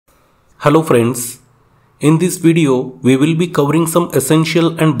Hello friends, in this video we will be covering some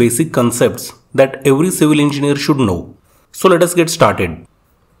essential and basic concepts that every civil engineer should know. So let us get started.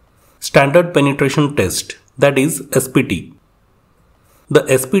 Standard Penetration Test, that is SPT. The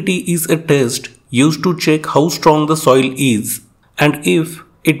SPT is a test used to check how strong the soil is and if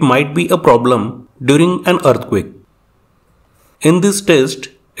it might be a problem during an earthquake. In this test,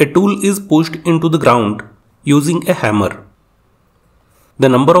 a tool is pushed into the ground using a hammer. The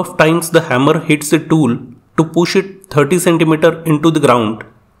number of times the hammer hits a tool to push it 30 cm into the ground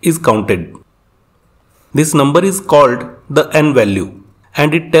is counted. This number is called the N value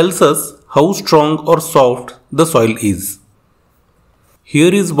and it tells us how strong or soft the soil is.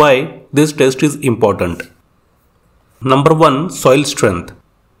 Here is why this test is important. Number 1. Soil strength.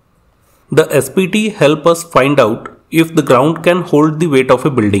 The SPT helps us find out if the ground can hold the weight of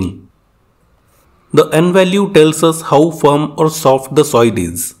a building. The N value tells us how firm or soft the soil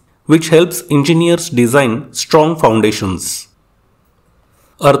is, which helps engineers design strong foundations.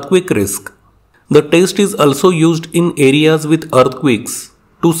 Earthquake risk. The test is also used in areas with earthquakes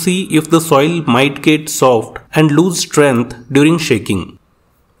to see if the soil might get soft and lose strength during shaking.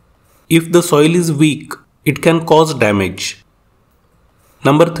 If the soil is weak, it can cause damage.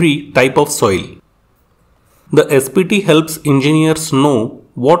 Number 3. Type of soil. The SPT helps engineers know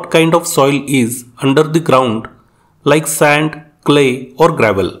what kind of soil is under the ground, like sand, clay or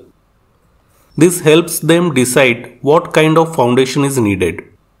gravel. This helps them decide what kind of foundation is needed.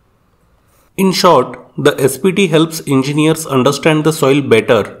 In short, the SPT helps engineers understand the soil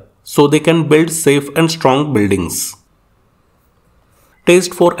better so they can build safe and strong buildings.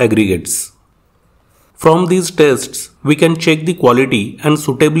 Test for aggregates. From these tests, we can check the quality and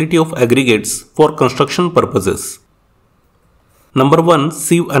suitability of aggregates for construction purposes. Number 1.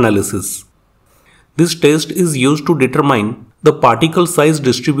 Sieve analysis. This test is used to determine the particle size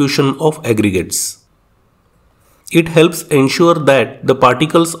distribution of aggregates. It helps ensure that the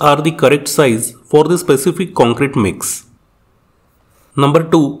particles are the correct size for the specific concrete mix. Number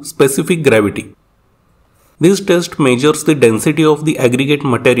 2. Specific gravity. This test measures the density of the aggregate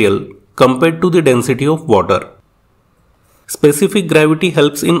material compared to the density of water. Specific gravity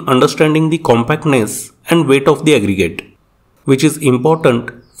helps in understanding the compactness and weight of the aggregate, which is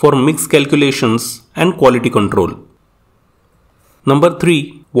important for mix calculations and quality control. Number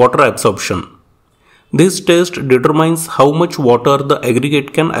 3. Water absorption. This test determines how much water the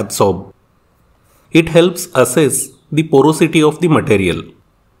aggregate can absorb. It helps assess the porosity of the material.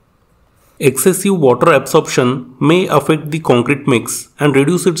 Excessive water absorption may affect the concrete mix and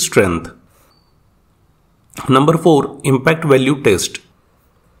reduce its strength. Number 4. Impact value test.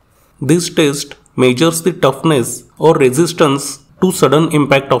 This test measures the toughness or resistance to sudden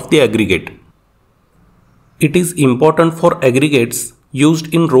impact of the aggregate. It is important for aggregates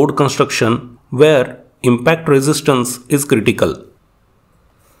used in road construction where impact resistance is critical.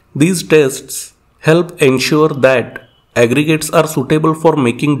 These tests help ensure that aggregates are suitable for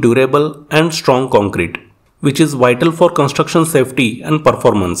making durable and strong concrete, which is vital for construction safety and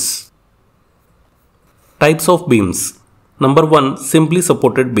performance. Types of beams. Number 1. Simply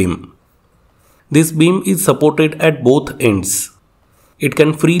supported beam. This beam is supported at both ends. It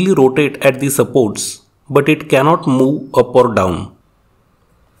can freely rotate at the supports, but it cannot move up or down.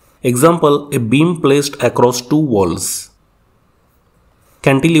 Example, a beam placed across two walls.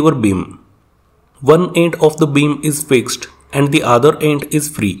 Cantilever beam. One end of the beam is fixed and the other end is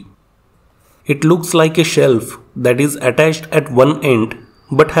free. It looks like a shelf that is attached at one end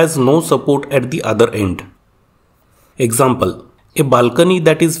but has no support at the other end. Example, a balcony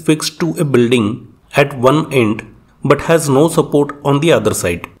that is fixed to a building at one end but has no support on the other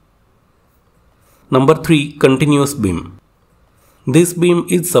side. Number 3. Continuous beam. This beam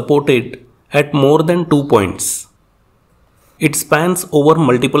is supported at more than 2 points. It spans over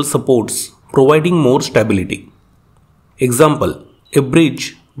multiple supports, providing more stability. Example, a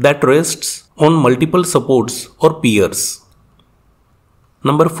bridge that rests on multiple supports or piers.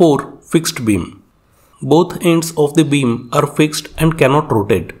 Number 4. Fixed beam. Both ends of the beam are fixed and cannot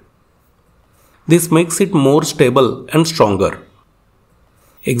rotate. This makes it more stable and stronger.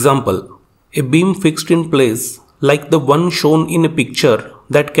 Example, a beam fixed in place like the one shown in a picture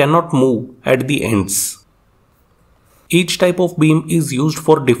that cannot move at the ends. Each type of beam is used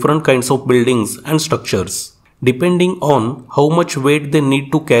for different kinds of buildings and structures, depending on how much weight they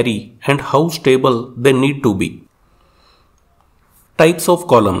need to carry and how stable they need to be. Types of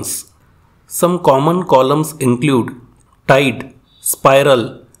columns. Some common columns include tied,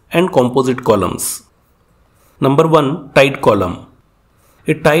 spiral, and composite columns. Number 1. Tied column.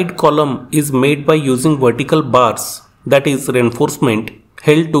 A tied column is made by using vertical bars, that is reinforcement,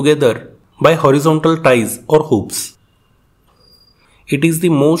 held together by horizontal ties or hoops. It is the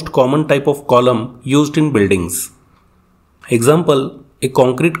most common type of column used in buildings. Example, a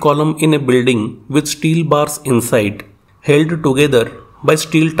concrete column in a building with steel bars inside held together by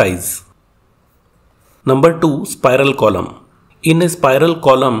steel ties. Number 2. Spiral column. In a spiral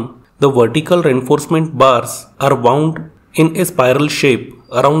column, the vertical reinforcement bars are wound in a spiral shape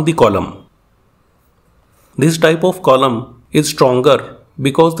around the column. This type of column is stronger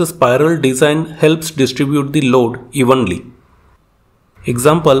because the spiral design helps distribute the load evenly.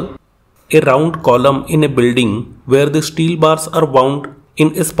 Example, a round column in a building where the steel bars are wound in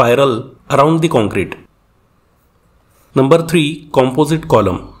a spiral around the concrete. Number 3. Composite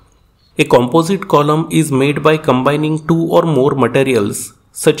column. A composite column is made by combining two or more materials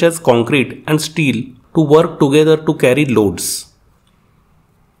such as concrete and steel to work together to carry loads.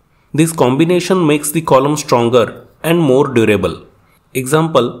 This combination makes the column stronger and more durable.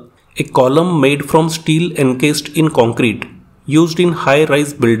 Example, a column made from steel encased in concrete used in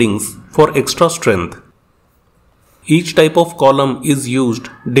high-rise buildings for extra strength. Each type of column is used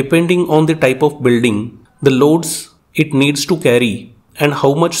depending on the type of building, the loads it needs to carry, and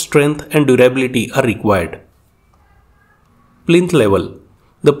how much strength and durability are required. Plinth level.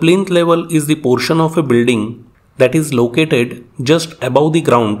 The plinth level is the portion of a building that is located just above the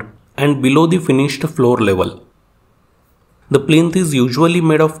ground and below the finished floor level. The plinth is usually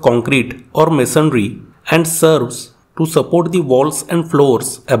made of concrete or masonry and serves to support the walls and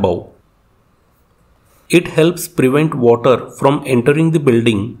floors above. It helps prevent water from entering the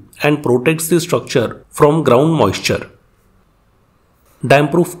building and protects the structure from ground moisture.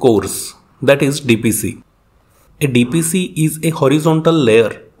 Dampproof cores, that is DPC. A DPC is a horizontal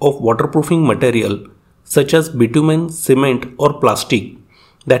layer of waterproofing material such as bitumen, cement or plastic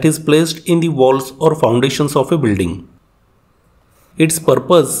that is placed in the walls or foundations of a building. Its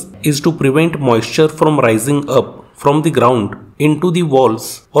purpose is to prevent moisture from rising up from the ground into the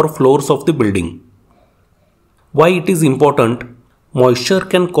walls or floors of the building. Why it is important? Moisture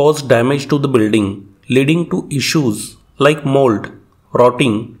can cause damage to the building, leading to issues like mold,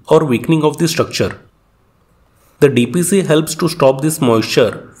 rotting or weakening of the structure. The DPC helps to stop this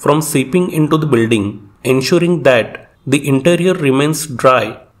moisture from seeping into the building, ensuring that the interior remains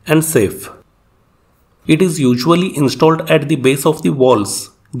dry and safe. It is usually installed at the base of the walls,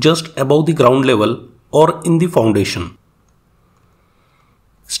 just above the ground level or in the foundation.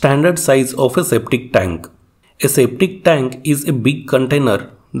 Standard size of a septic tank. A septic tank is a big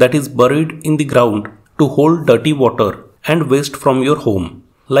container that is buried in the ground to hold dirty water and waste from your home,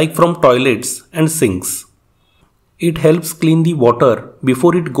 like from toilets and sinks. It helps clean the water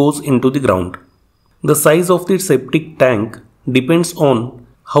before it goes into the ground. The size of the septic tank depends on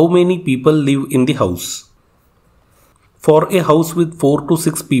how many people live in the house. For a house with 4 to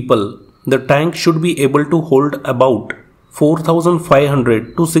 6 people, the tank should be able to hold about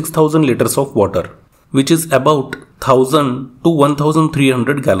 4,500 to 6,000 liters of water, which is about 1,000 to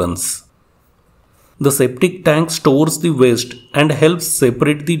 1,300 gallons. The septic tank stores the waste and helps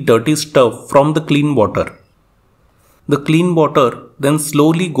separate the dirty stuff from the clean water. The clean water then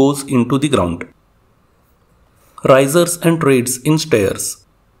slowly goes into the ground. Risers and treads in stairs.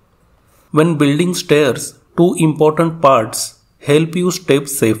 When building stairs, two important parts help you step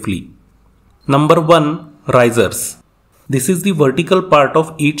safely. Number 1. Risers. This is the vertical part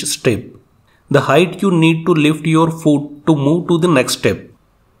of each step, the height you need to lift your foot to move to the next step.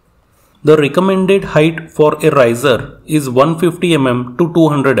 The recommended height for a riser is 150 mm to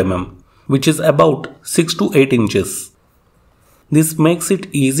 200 mm, which is about 6 to 8 inches. This makes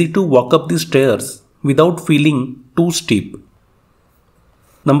it easy to walk up the stairs without feeling too steep.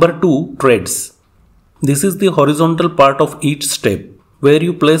 Number 2. Treads. This is the horizontal part of each step, where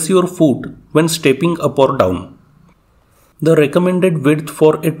you place your foot when stepping up or down. The recommended width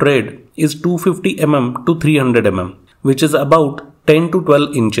for a tread is 250 mm to 300 mm, which is about 10 to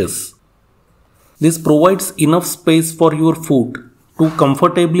 12 inches. This provides enough space for your foot to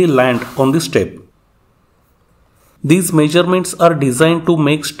comfortably land on the step. These measurements are designed to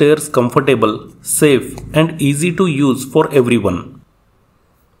make stairs comfortable, safe, and easy to use for everyone.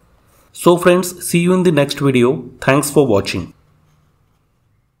 So friends, see you in the next video. Thanks for watching.